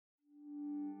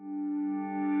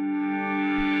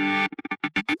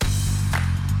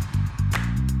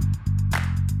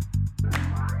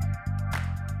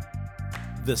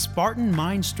the Spartan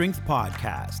Mind Strength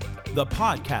Podcast, the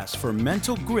podcast for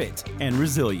mental grit and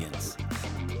resilience.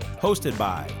 Hosted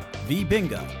by V.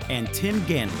 Binga and Tim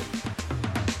Ganley.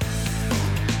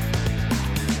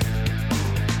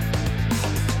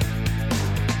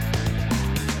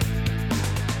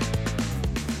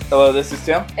 Hello, this is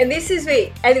Tim. And this is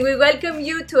V. And we welcome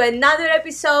you to another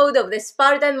episode of the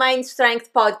Spartan Mind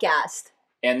Strength Podcast.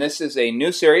 And this is a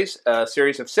new series, a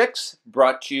series of 6,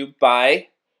 brought to you by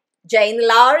Jane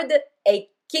Lard, a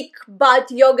kick butt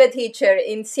yoga teacher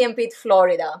in St. Pete,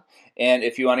 Florida. And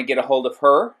if you want to get a hold of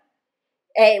her,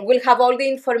 we'll have all the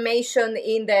information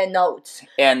in the notes.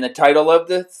 And the title of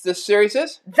this series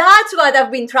is? That's what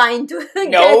I've been trying to get to.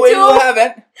 No, you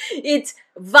haven't. It's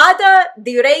Vata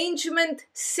Derangement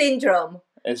Syndrome.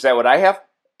 Is that what I have?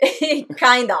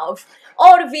 Kind of.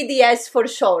 Or VDS for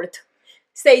short.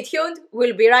 Stay tuned.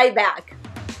 We'll be right back.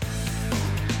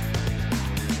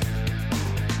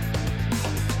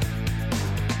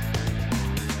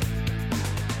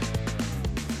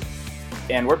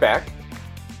 And we're back.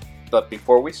 But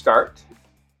before we start,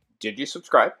 did you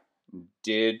subscribe?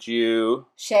 Did you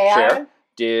Share?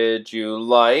 Did you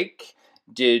like?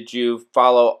 Did you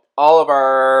follow all of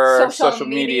our social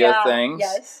media things?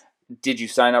 Yes. Did you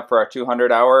sign up for our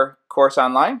 200-hour course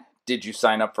online? Did you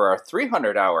sign up for our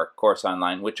 300-hour course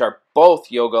online, which are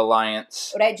both Yoga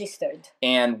Alliance Registered?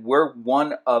 And we're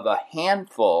one of a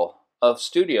handful of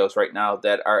studios right now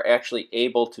that are actually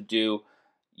able to do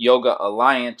Yoga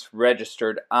Alliance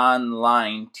registered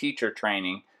online teacher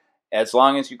training as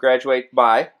long as you graduate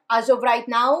by? As of right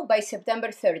now, by September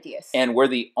 30th. And we're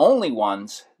the only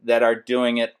ones that are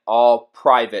doing it all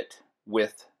private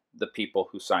with the people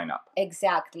who sign up.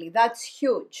 Exactly. That's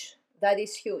huge. That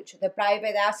is huge. The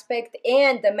private aspect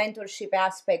and the mentorship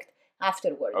aspect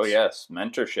afterwards. Oh yes,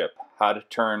 mentorship. How to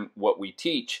turn what we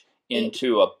teach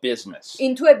into a business.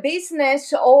 Into a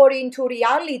business or into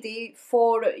reality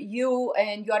for you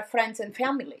and your friends and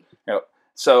family. Yep.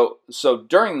 So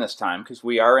during this time, because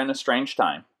we are in a strange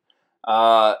time,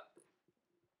 and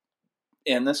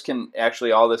this can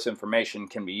actually, all this information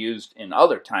can be used in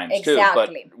other times too,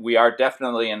 but we are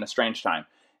definitely in a strange time.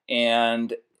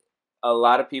 And a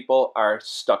lot of people are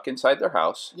stuck inside their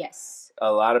house. Yes.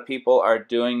 A lot of people are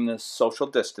doing this social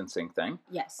distancing thing.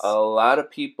 Yes. A lot of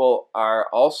people are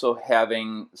also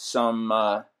having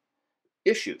some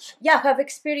issues. Yeah, have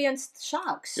experienced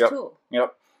shocks too.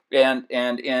 Yep. And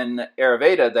in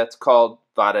Ayurveda, that's called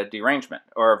Vata derangement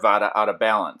or Vata out of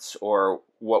balance, or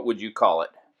what would you call it?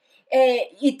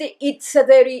 It's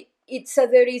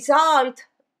the result.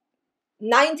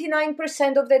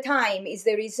 99% of the time is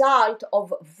the result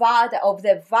of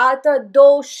the Vata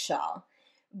dosha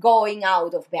going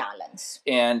out of balance.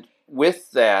 And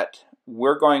with that,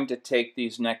 we're going to take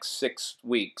these next 6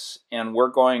 weeks and we're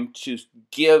going to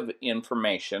give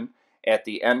information at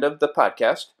the end of the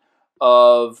podcast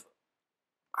of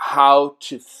how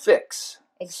to fix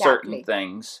certain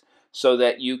things so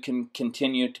that you can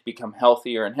continue to become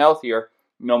healthier and healthier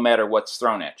no matter what's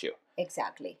thrown at you.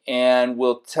 Exactly. And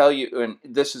we'll tell you, and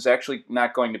this is actually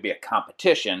not going to be a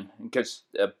competition,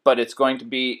 but it's going to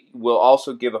be, we'll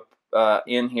also give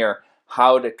in here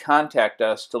how to contact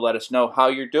us to let us know how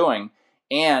you're doing,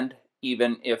 and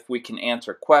even if we can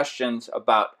answer questions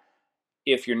about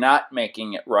if you're not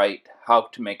making it right, how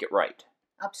to make it right.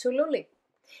 Absolutely.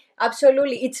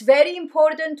 Absolutely. It's very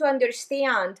important to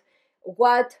understand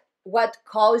what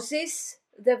causes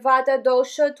the Vata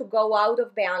dosha to go out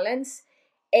of balance,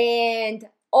 and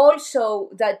also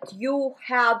that you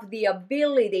have the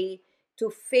ability to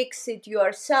fix it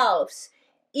yourselves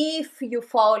if you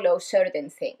follow certain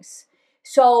things.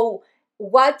 So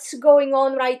what's going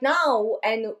on right now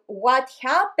and what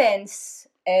happens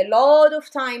a lot of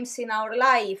times in our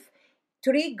life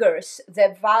triggers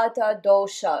the Vata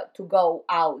dosha to go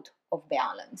out of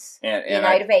balance in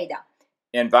Ayurveda.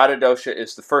 And Vata dosha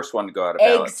is the first one to go out of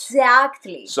balance.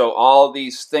 Exactly. So all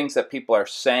these things that people are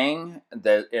saying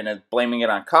and blaming it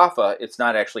on Kapha, it's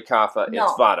not actually Kapha,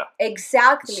 it's Vata.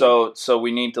 Exactly. So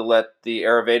we need to let the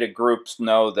Ayurveda groups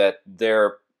know that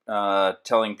they're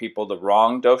telling people the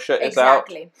wrong dosha is out.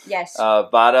 Exactly. Yes.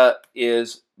 Vata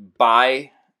is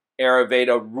by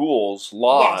Ayurveda rules,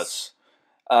 laws.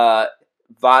 Yes.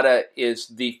 Vata is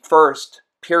the first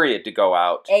period to go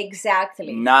out.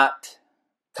 Exactly. Not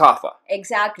Kapha.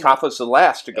 Exactly. Kapha's the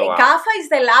last to go out. Kapha is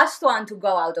the last one to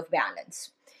go out of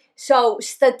balance. So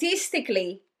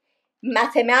statistically,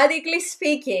 mathematically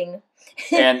speaking,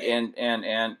 and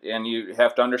you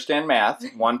have to understand math.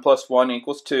 1 + 1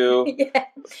 = 2. Yeah.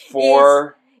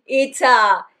 4. It's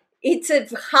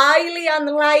highly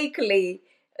unlikely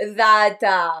that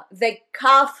the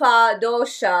Kapha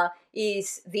dosha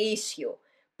is the issue.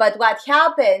 But what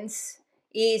happens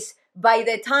is by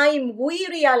the time we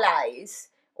realize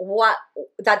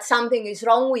that something is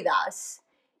wrong with us,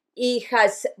 it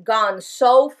has gone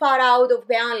so far out of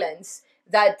balance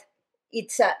that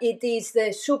it is the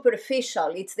superficial,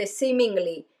 it's the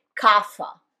seemingly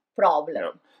kapha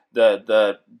problem.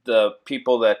 The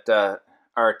people that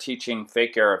are teaching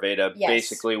fake Ayurveda Yes.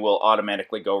 basically will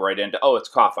automatically go right into, oh, it's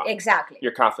kapha. Exactly.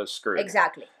 Your kapha's screwed.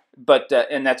 Exactly. But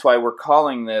and that's why we're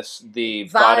calling this the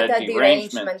Vata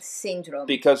derangement syndrome.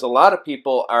 Because a lot of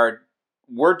people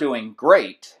we're doing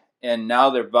great, and now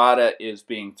their Vata is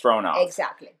being thrown off.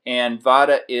 Exactly. And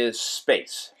Vata is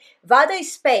space. Vata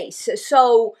is space.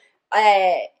 So,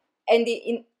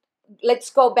 let's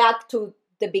go back to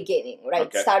the beginning, right?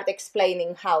 Okay. Start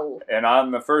explaining how. And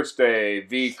on the first day,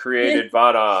 V created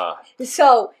Vata.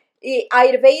 So,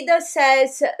 Ayurveda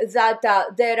says that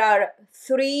there are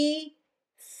 3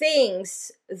 things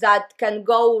that can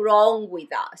go wrong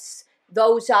with us.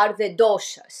 Those are the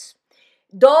doshas.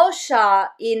 Dosha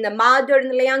in the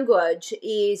modern language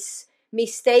is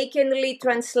mistakenly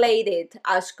translated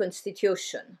as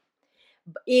constitution.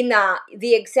 In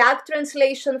the exact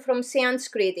translation from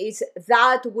Sanskrit is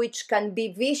that which can be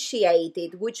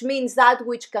vitiated, which means that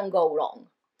which can go wrong.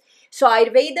 So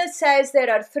Ayurveda says there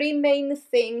are 3 main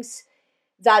things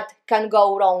that can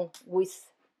go wrong with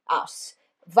us: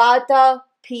 Vata,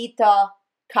 Pitta,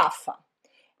 Kapha.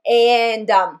 And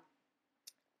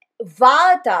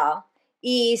Vata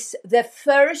is the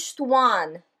first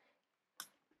one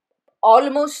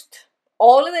almost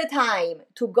all the time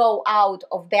to go out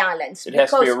of balance. It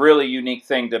has to be a really unique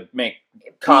thing to make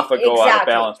Kapha go out of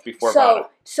balance before Vata.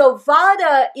 So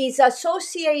Vata is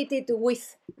associated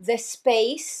with the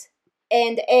space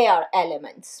and air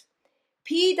elements.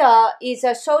 Pitta is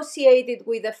associated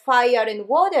with the fire and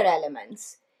water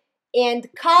elements.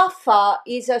 And Kapha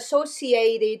is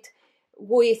associated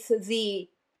with the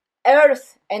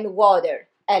earth and water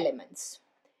elements.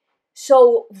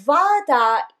 So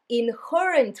Vata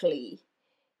inherently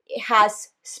has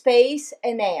space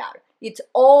and air. It's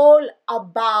all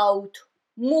about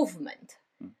movement.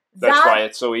 That's why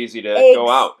it's so easy to go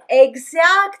out.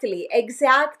 Exactly.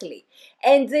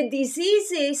 And the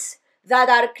diseases that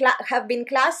have been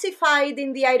classified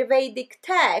in the Ayurvedic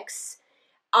texts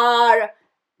are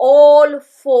all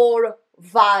for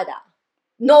Vata.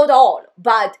 Not all,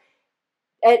 but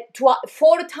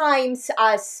 4 times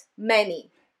as many.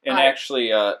 And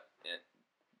actually,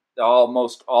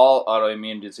 almost all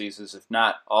autoimmune diseases, if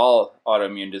not all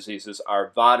autoimmune diseases,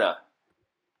 are Vata.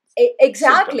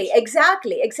 Exactly.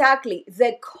 symptoms.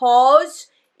 The cause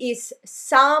is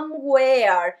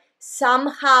somewhere,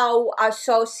 somehow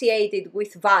associated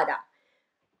with Vata.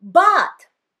 But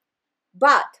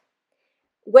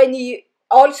when you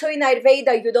also in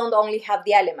Ayurveda, you don't only have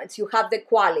the elements, you have the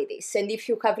qualities. And if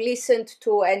you have listened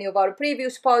to any of our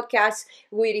previous podcasts,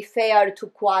 we refer to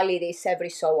qualities every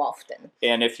so often.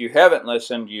 And if you haven't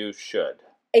listened, you should.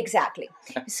 Exactly.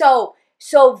 So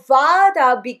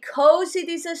Vata, because it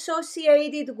is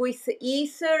associated with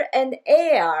ether and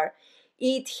air,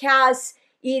 it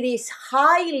is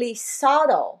highly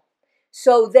subtle.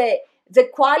 So the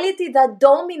quality that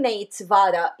dominates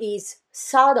Vata is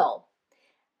subtle,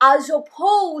 as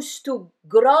opposed to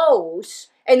gross,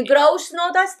 and gross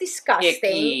not as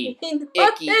disgusting.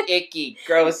 Icky,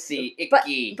 grossy,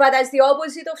 icky. But as the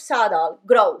opposite of subtle,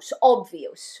 gross,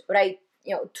 obvious, right?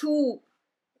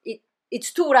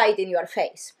 It's too right in your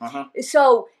face. Uh-huh.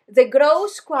 So the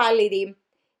gross quality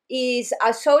is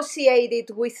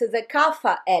associated with the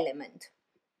kapha element,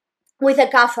 with the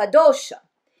kapha dosha.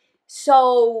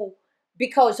 So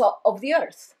because of the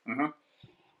earth. Uh-huh.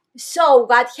 So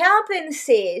what happens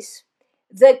is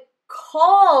the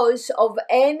cause of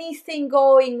anything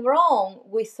going wrong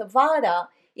with Vata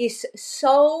is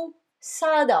so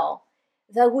subtle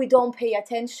that we don't pay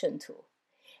attention to.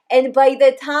 And by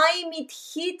the time it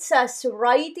hits us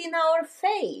right in our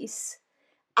face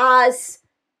as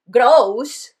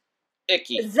gross,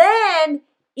 icky, then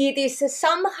it is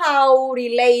somehow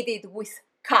related with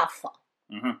kapha.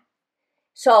 Mm-hmm.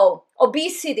 So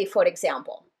obesity, for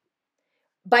example.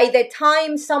 By the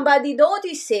time somebody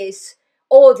notices,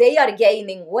 oh, they are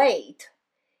gaining weight,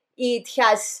 it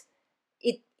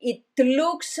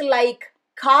looks like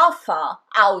kapha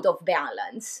out of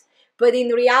balance, but in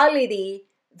reality,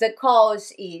 the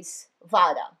cause is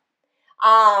Vata.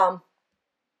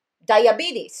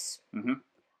 Diabetes,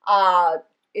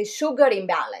 sugar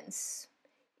imbalance,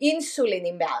 insulin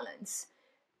imbalance.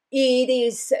 It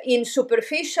is in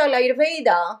superficial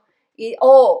Ayurveda.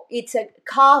 It's a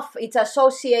kapha. It's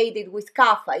associated with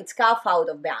kapha. It's kapha out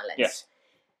of balance. Yes.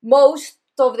 Most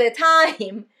of the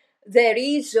time, the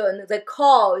reason, the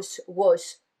cause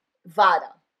was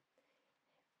Vata.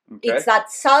 Okay. It's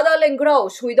that subtle and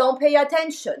gross. We don't pay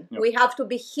attention. Yep. We have to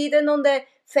be hidden on the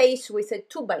face with a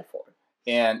 2x4.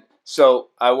 And so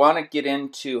I want to get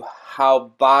into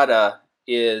how Vata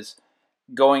is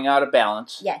going out of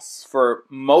balance Yes, for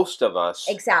most of us,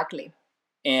 exactly.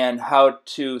 and how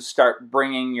to start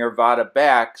bringing your Vata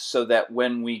back so that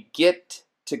when we get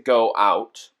to go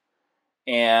out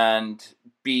and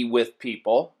be with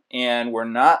people and we're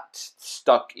not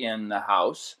stuck in the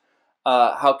house,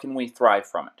 how can we thrive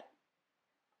from it?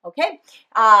 Okay.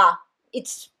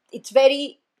 It's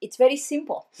very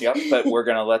simple. Yep, but we're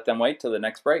going to let them wait till the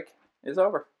next break is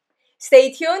over.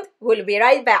 Stay tuned. We'll be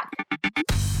right back.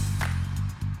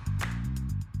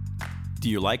 Do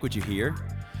you like what you hear?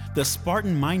 The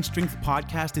Spartan Mind Strength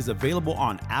podcast is available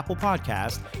on Apple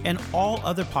Podcasts and all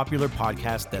other popular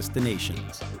podcast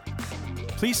destinations.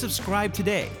 Please subscribe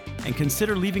today and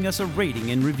consider leaving us a rating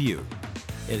and review.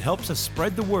 It helps us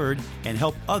spread the word and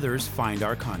help others find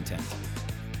our content.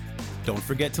 Don't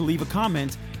forget to leave a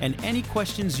comment and any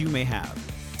questions you may have.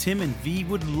 Tim and V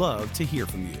would love to hear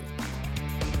from you.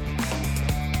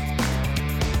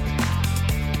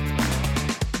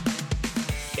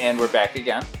 And we're back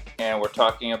again, and we're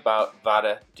talking about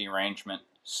Vata derangement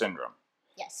syndrome.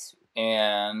 Yes.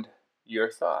 And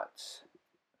your thoughts?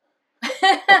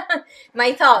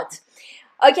 My thoughts.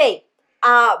 Okay.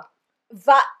 Vata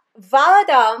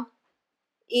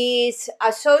is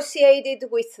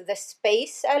associated with the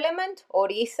space element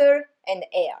or ether and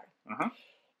air. Uh-huh.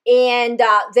 And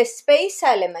the space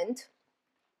element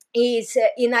is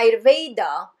in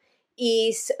Ayurveda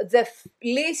is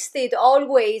listed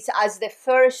always as the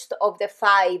first of the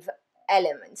 5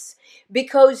 elements,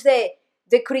 because the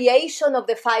creation of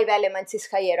the 5 elements is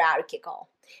hierarchical,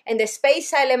 and the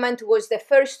space element was the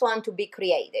first one to be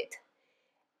created.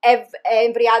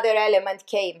 Every other element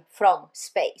came from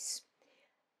space.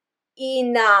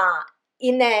 In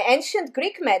ancient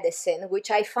Greek medicine,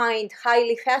 which I find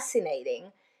highly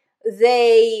fascinating,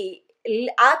 they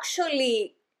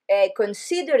actually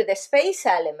consider the space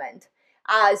element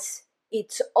as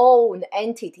its own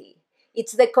entity.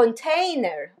 It's the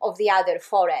container of the other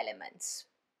 4 elements.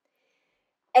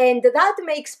 And that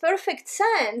makes perfect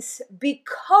sense,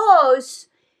 because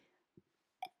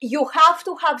you have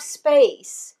to have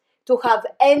space to have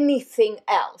anything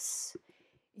else.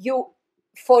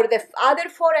 For the other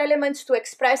 4 elements to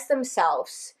express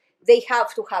themselves, they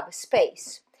have to have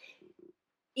space.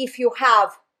 If you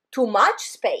have too much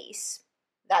space,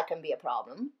 that can be a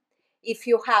problem. If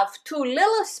you have too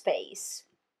little space,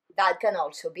 that can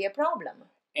also be a problem.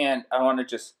 And I want to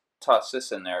just toss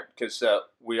this in there, because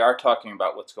we are talking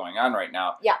about what's going on right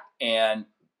now. Yeah. And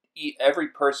every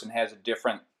person has a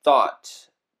different thought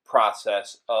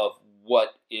process of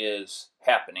what is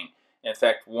happening. In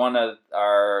fact, one of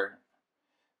our,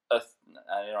 I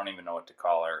don't even know what to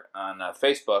call her, on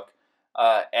Facebook,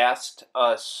 asked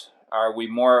us, are we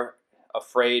more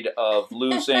afraid of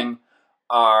losing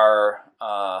our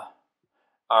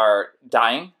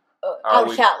dying?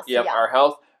 Our health. Yep, yeah. Our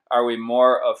health. Are we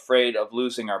more afraid of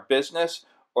losing our business,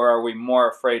 or are we more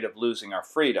afraid of losing our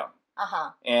freedom?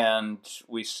 Uh-huh. And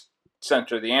we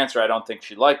sent her the answer. I don't think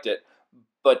she liked it.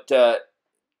 But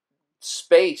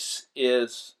space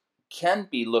can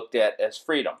be looked at as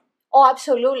freedom. Oh,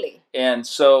 absolutely. And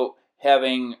so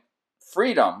having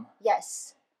freedom,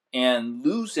 yes, and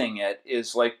losing it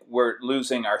is like we're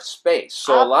losing our space.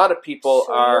 So a lot of people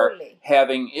are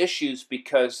having issues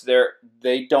because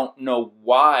they don't know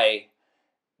why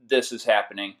this is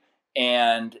happening,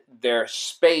 and their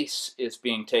space is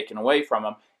being taken away from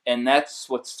them, and that's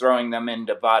what's throwing them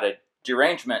into Vata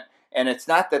derangement. And it's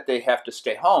not that they have to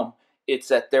stay home, it's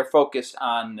that they're focused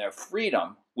on their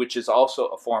freedom, which is also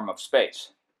a form of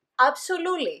space.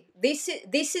 Absolutely. This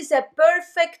is a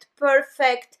perfect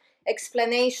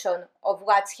explanation of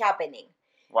what's happening.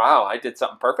 Wow, I did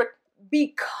something perfect?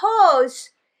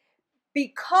 Because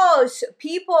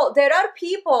there are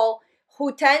people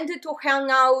who tend to hang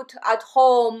out at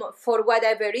home for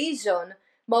whatever reason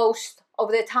most of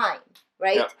the time,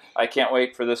 right? Yep. I can't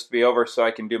wait for this to be over so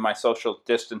I can do my social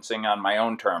distancing on my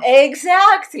own terms.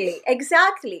 Exactly.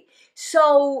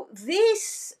 So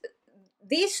this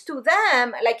to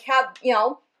them, like,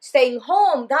 staying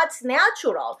home, that's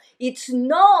natural. It's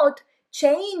not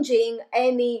changing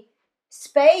any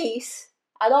space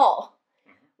at all.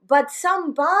 But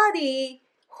somebody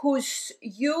who's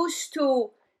used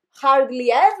to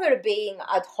hardly ever being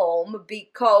at home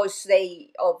because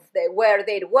where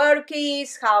their work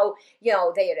is, how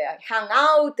they hang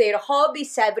out, their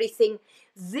hobbies, everything,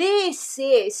 this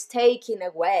is taking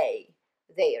away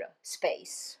their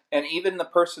space. And even the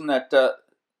person that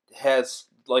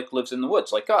lives in the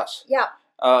woods, like us, Yeah.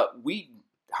 we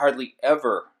hardly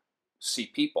ever see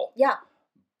people. Yeah.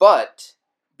 But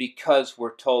because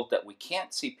we're told that we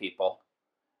can't see people,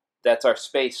 that's our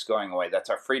space going away. That's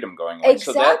our freedom going away.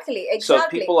 Exactly. So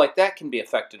people like that can be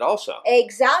affected also.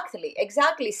 Exactly.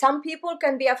 Some people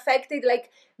can be affected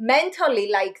like mentally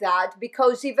like that,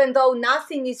 because even though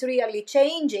nothing is really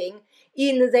changing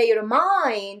in their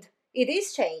mind, it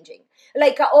is changing.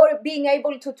 Like, or being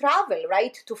able to travel,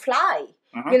 right? To fly.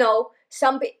 Mhm. You know,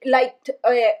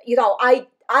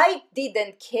 I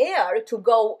didn't care to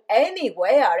go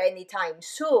anywhere anytime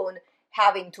soon,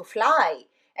 having to fly.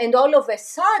 And all of a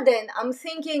sudden, I'm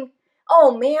thinking,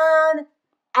 oh man,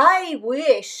 I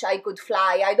wish I could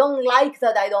fly. I don't like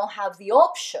that I don't have the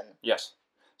option. Yes.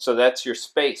 So that's your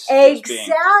space.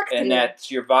 Exactly. And that's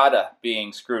your vata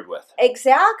being screwed with.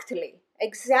 Exactly.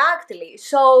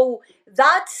 So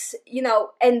that's,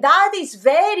 and that is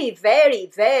very, very,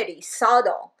 very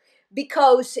subtle.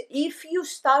 Because if you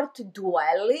start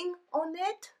dwelling on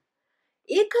it,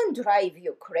 it can drive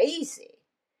you crazy.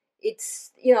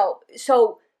 It's,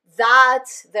 so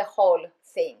that's the whole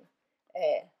thing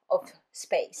of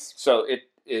space. So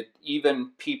it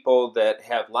even people that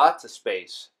have lots of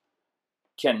space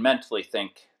can mentally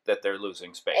think that they're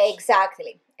losing space.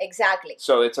 Exactly.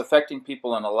 So it's affecting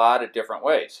people in a lot of different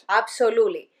ways.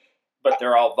 Absolutely. But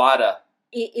they're all vata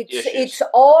issues. It's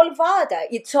all vata.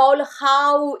 It's all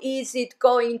how is it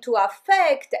going to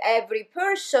affect every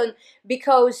person,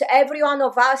 because every one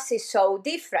of us is so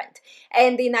different.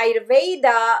 And in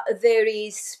Ayurveda, there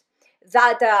is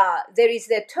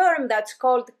the term that's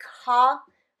called Ka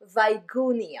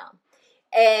Vaigunya.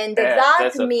 And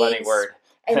that's a funny word.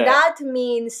 And that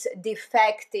means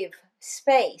defective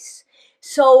space.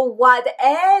 So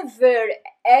whatever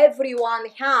everyone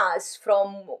has,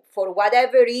 for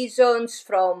whatever reasons,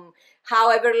 from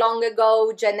however long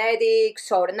ago,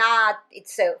 genetics or not,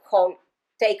 it's a whole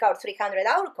take our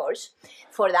 300-hour course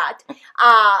for that.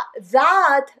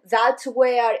 That's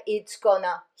where it's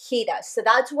gonna hit us. So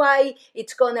that's why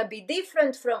it's gonna be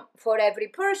different for every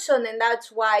person, and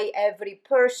that's why every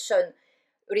person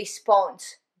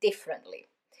responds differently.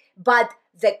 But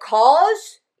the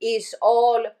cause is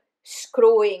all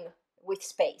screwing with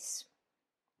space.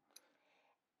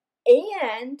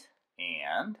 And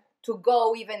to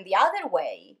go even the other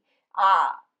way,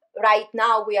 right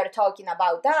now we are talking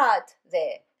about that,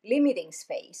 the limiting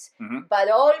space, but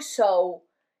also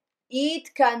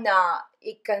it can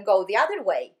go the other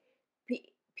way.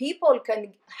 People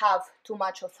can have too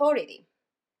much authority.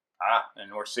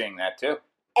 And we're seeing that too.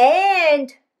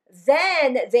 And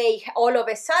then all of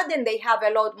a sudden they have a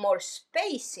lot more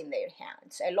space in their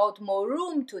hands, a lot more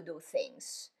room to do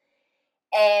things.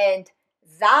 And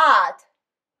that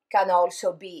can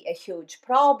also be a huge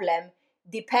problem,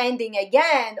 depending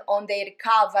again on their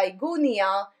Ka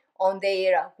Vaigunya, on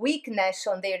their weakness,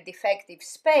 on their defective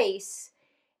space.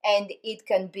 And it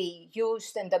can be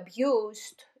used and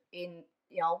abused in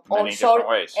many different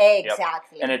ways.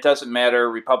 Exactly. Yep. And it doesn't matter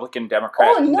Republican,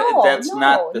 Democrat. Oh, no, that's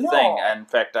not the no. thing. In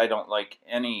fact, I don't like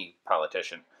any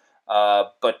politician.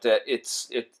 But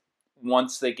it's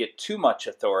once they get too much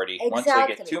authority, once they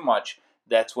get too much,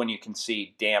 that's when you can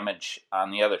see damage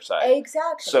on the other side.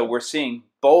 Exactly. So we're seeing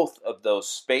both of those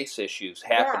space issues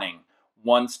happening. Yeah.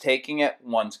 One's taking it,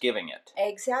 one's giving it.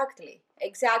 Exactly.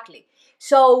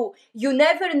 So you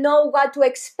never know what to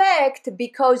expect,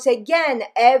 because again,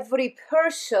 every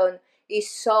person is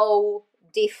so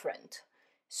different.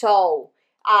 So,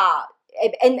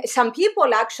 and some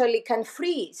people actually can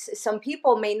freeze. Some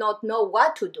people may not know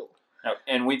what to do.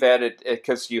 And we've added,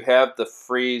 because you have the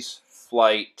freeze,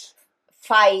 flight,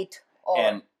 fight,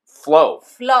 and flow.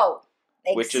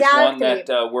 Exactly. Which is one that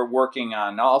we're working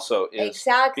on also.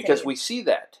 Exactly. Because we see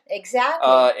that.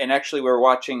 Exactly. And actually we're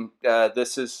watching,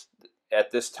 this is at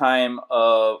this time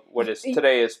of,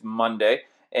 today is Monday,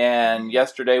 and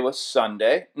yesterday was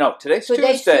Sunday. No, today's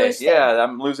Tuesday. Yeah,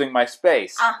 I'm losing my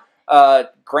space.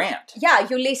 Grant. Yeah,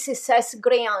 Ulysses S.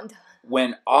 Grant.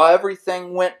 When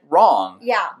everything went wrong,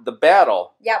 the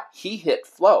battle, he hit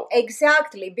flow.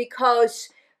 Exactly, because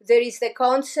there is the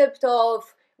concept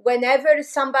of whenever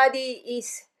somebody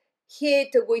is hit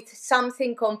with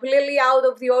something completely out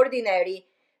of the ordinary,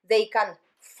 they can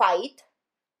fight,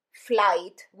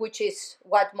 flight, which is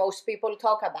what most people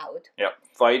talk about. Yep.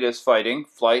 Fight is fighting.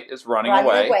 Flight is running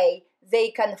away.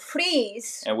 They can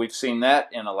freeze. And we've seen that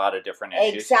in a lot of different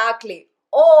issues. Exactly.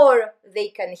 Or they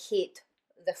can hit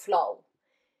the flow.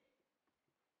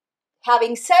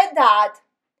 Having said that,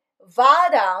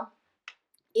 Vata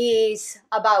is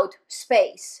about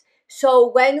space. So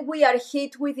when we are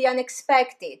hit with the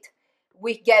unexpected,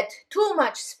 we get too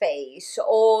much space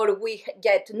or we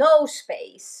get no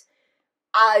space.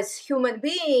 As human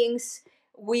beings,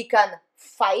 we can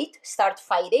start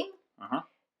fighting.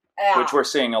 Which we're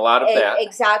seeing a lot of that.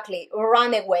 Exactly.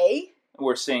 Run away.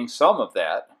 We're seeing some of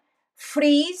that.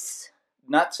 Freeze.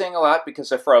 Not seeing a lot because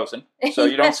they're frozen, so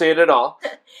you don't see it at all.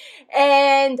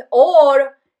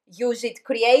 Or use it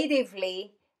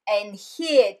creatively and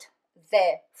hit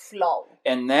the flow.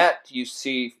 And that you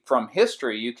see from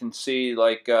history. You can see,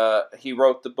 like, he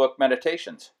wrote the book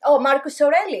Meditations. Oh, Marcus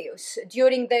Aurelius,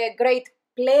 during the Great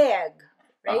Plague,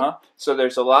 right? So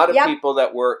there's a lot of people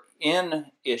that were in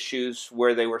issues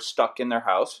where they were stuck in their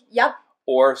house. Yep.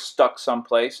 Or stuck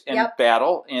someplace in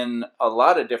battle, in a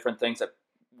lot of different things that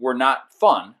were not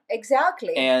fun.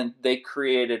 Exactly. And they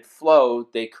created flow,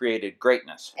 they created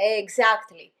greatness.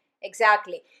 Exactly.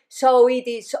 So it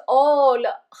is all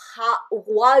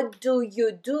what do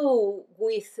you do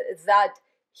with that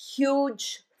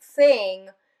huge thing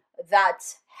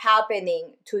that's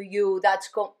happening to you, that's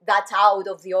out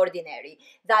of the ordinary,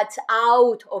 that's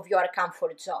out of your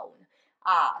comfort zone.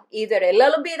 Either a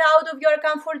little bit out of your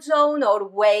comfort zone or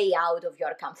way out of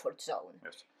your comfort zone.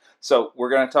 Yes. So we're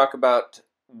going to talk about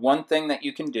one thing that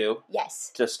you can do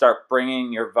to start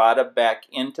bringing your Vata back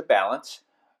into balance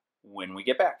when we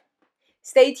get back.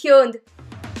 Stay tuned.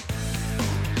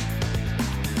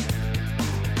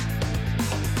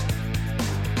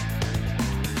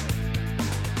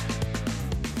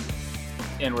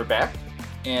 And we're back,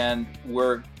 and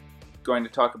we're going to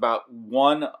talk about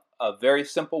a very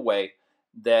simple way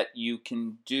that you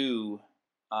can do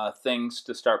things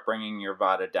to start bringing your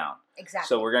Vata down. Exactly.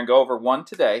 So we're going to go over one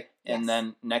today, and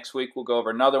then next week we'll go over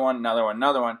another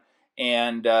one.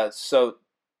 And so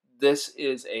this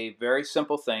is a very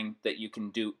simple thing that you can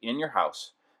do in your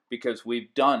house because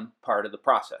we've done part of the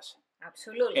process.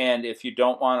 Absolutely. And if you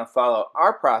don't want to follow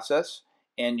our process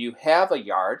and you have a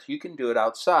yard, you can do it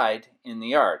outside in the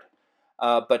yard.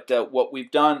 But what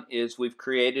we've done is we've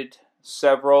created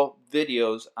several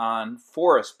videos on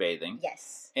forest bathing.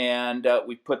 Yes. And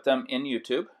we put them in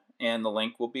YouTube, and the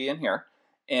link will be in here.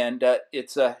 And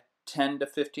it's a 10 to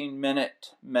 15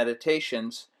 minute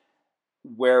meditations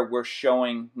where we're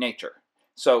showing nature.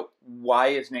 So why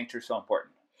is nature so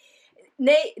important?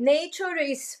 Nature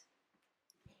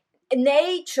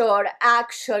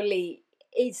actually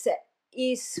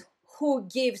is who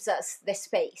gives us the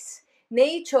space.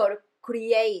 Nature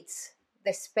creates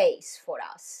the space for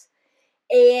us.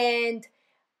 And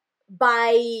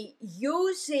by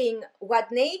using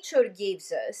what nature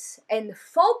gives us and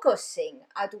focusing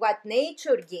at what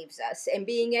nature gives us and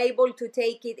being able to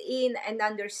take it in and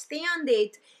understand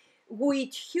it, we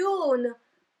tune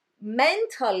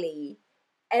mentally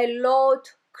a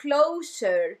lot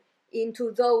closer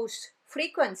into those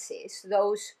frequencies,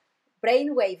 those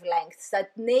brainwave lengths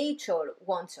that nature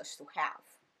wants us to have.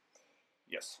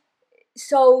 Yes.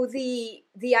 So the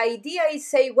idea is,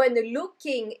 say, when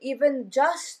looking, even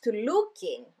just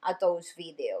looking at those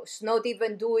videos, not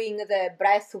even doing the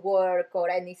breath work or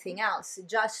anything else,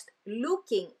 just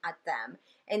looking at them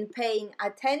and paying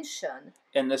attention.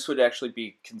 And this would actually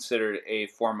be considered a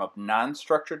form of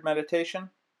non-structured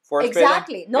meditation?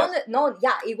 Exactly.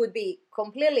 It would be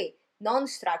completely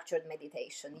non-structured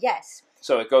meditation, yes.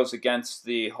 So it goes against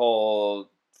the whole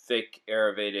fake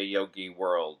Ayurveda yogi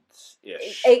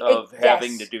world-ish of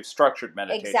having to do structured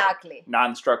meditation. Exactly.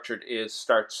 Non-structured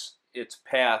starts its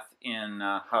path in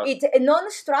how...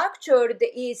 Non-structured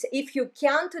is, if you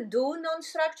can't do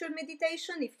non-structured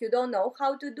meditation, if you don't know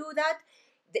how to do that,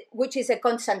 which is a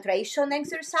concentration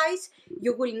exercise,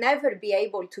 you will never be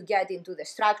able to get into the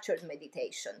structured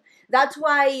meditation. That's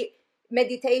why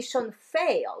meditation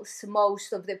fails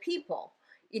most of the people.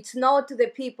 It's not the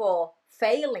people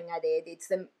failing at it, it's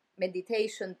the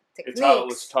meditation techniques. It's how it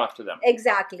was taught to them.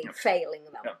 Exactly, failing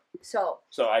them. Yep.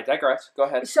 So I digress. Go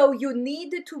ahead. So you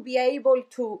need to be able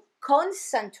to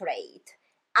concentrate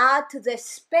at the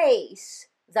space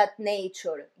that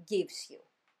nature gives you.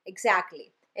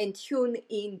 Exactly. And tune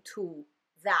into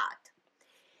that.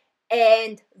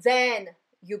 And then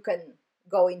you can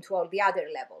go into all the other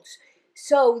levels.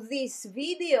 So these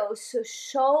videos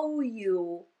show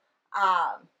you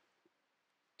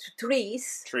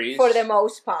trees for the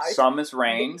most part. Some is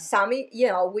rain. Some,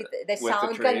 with the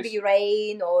sound can be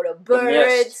rain or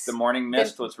birds. The morning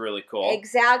mist was really cool.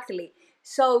 Exactly.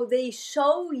 So they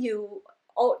show you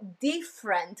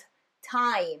different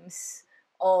times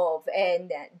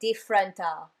and different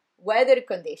weather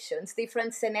conditions,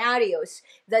 different scenarios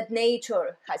that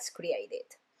nature has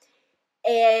created.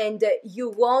 And you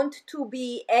want to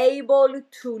be able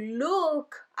to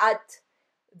look at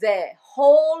the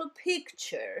whole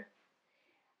picture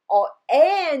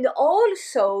And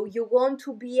also you want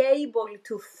to be able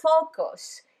to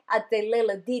focus at the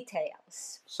little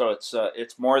details. So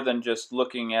it's more than just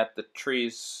looking at the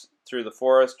trees through the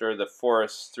forest or the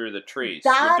forest through the trees.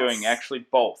 You're doing actually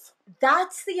both.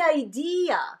 That's the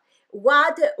idea.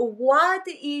 What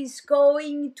is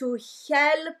going to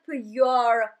help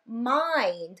your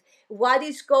mind? What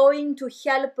is going to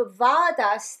help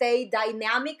Vata stay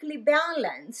dynamically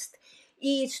balanced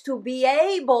is to be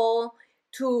able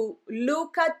to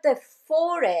look at the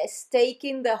forest,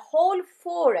 taking the whole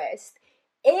forest,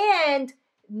 and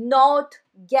not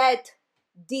get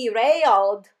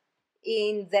derailed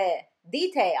in the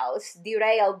details,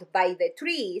 derailed by the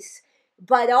trees,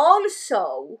 but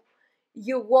also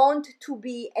you want to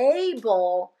be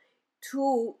able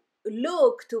to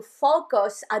look, to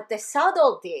focus at the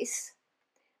subtleties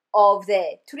of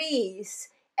the trees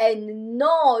and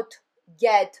not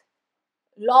get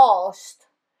lost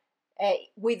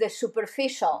with the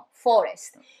superficial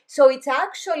forest. So it's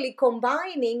actually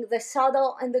combining the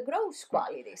subtle and the gross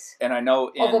qualities. And I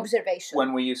know of observation.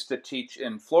 When we used to teach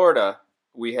in Florida,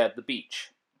 we had the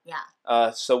beach.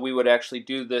 Yeah. So we would actually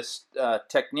do this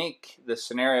technique, this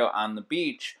scenario on the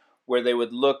beach, where they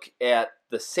would look at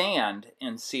the sand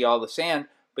and see all the sand,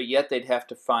 but yet they'd have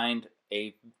to find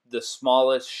the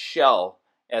smallest shell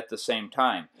at the same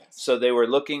time. Yes. So they were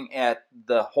looking at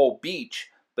the whole beach,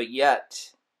 but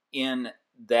yet in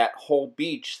that whole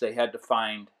beach they had to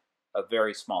find a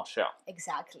very small shell.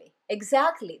 Exactly.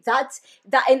 That's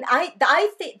that, and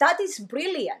I think that is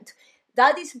brilliant.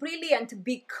 That is brilliant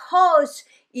because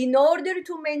in order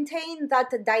to maintain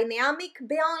that dynamic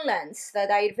balance that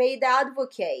Ayurveda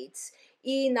advocates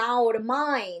in our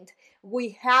mind,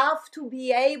 we have to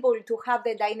be able to have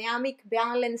the dynamic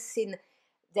balance in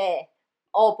the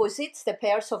opposites, the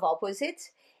pairs of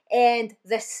opposites, and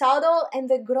the subtle and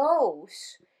the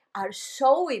gross are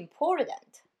so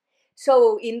important.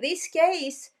 So in this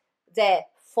case, the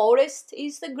forest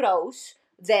is the gross,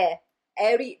 the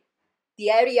area,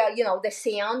 the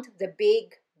sand, the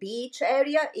big beach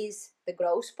area is the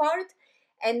gross part,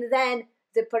 and then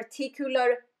the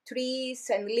particular trees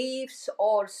and leaves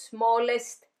or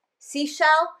smallest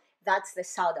seashell, that's the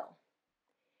subtle.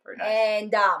 Very nice.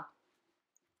 And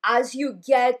as you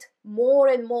get more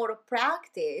and more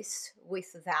practice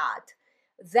with that,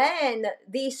 then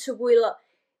this will,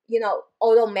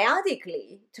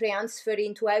 automatically transfer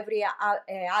into every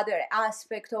other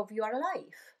aspect of your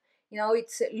life.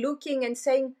 It's looking and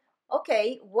saying,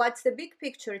 okay, what's the big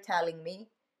picture telling me?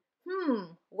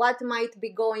 What might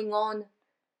be going on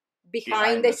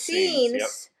behind the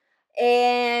scenes? Yep.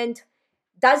 And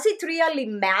does it really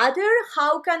matter?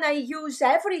 How can I use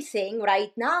everything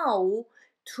right now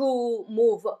to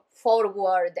move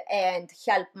forward and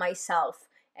help myself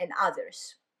and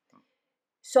others?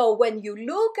 So when you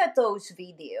look at those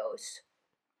videos,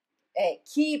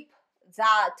 keep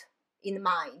that in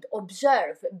mind,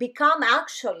 observe, become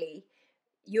actually,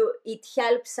 it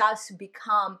helps us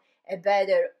become a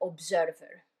better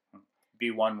observer.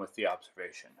 Be one with the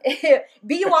observation.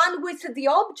 Be one with the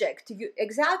object.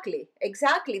 Exactly.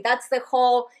 That's the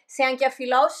whole Sankhya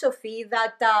philosophy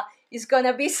that is going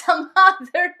to be some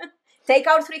other, take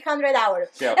out 300 hours.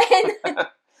 Yep.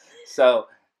 So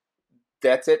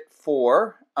that's it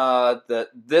for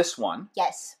this one.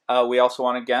 Yes. We also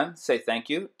want to again say thank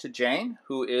you to Jane,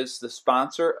 who is the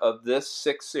sponsor of this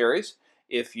 6th series.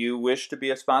 If you wish to be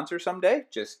a sponsor someday,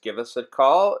 just give us a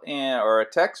call or a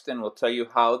text and we'll tell you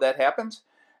how that happens.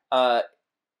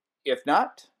 If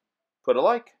not, put a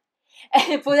like.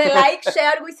 Put a like,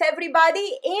 share with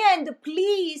everybody, and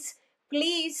please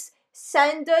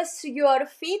send us your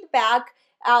feedback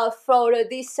for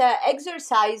these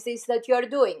exercises that you're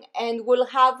doing, and we'll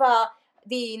have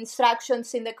the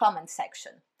instructions in the comment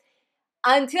section.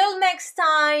 Until next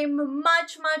time,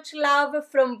 much love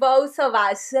from both of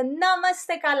us.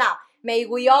 Namaste Kala. May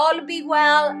we all be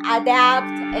well, adapt,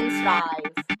 and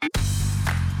thrive.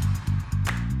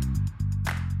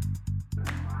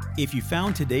 If you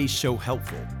found today's show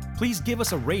helpful, please give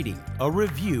us a rating, a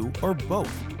review, or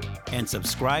both, and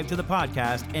subscribe to the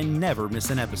podcast and never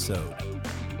miss an episode.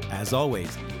 As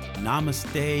always,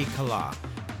 Namaste Kala,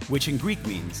 which in Greek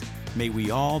means, may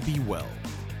we all be well.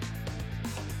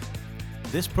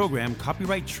 This program,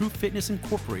 copyright True Fitness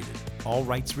Incorporated, all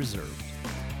rights reserved.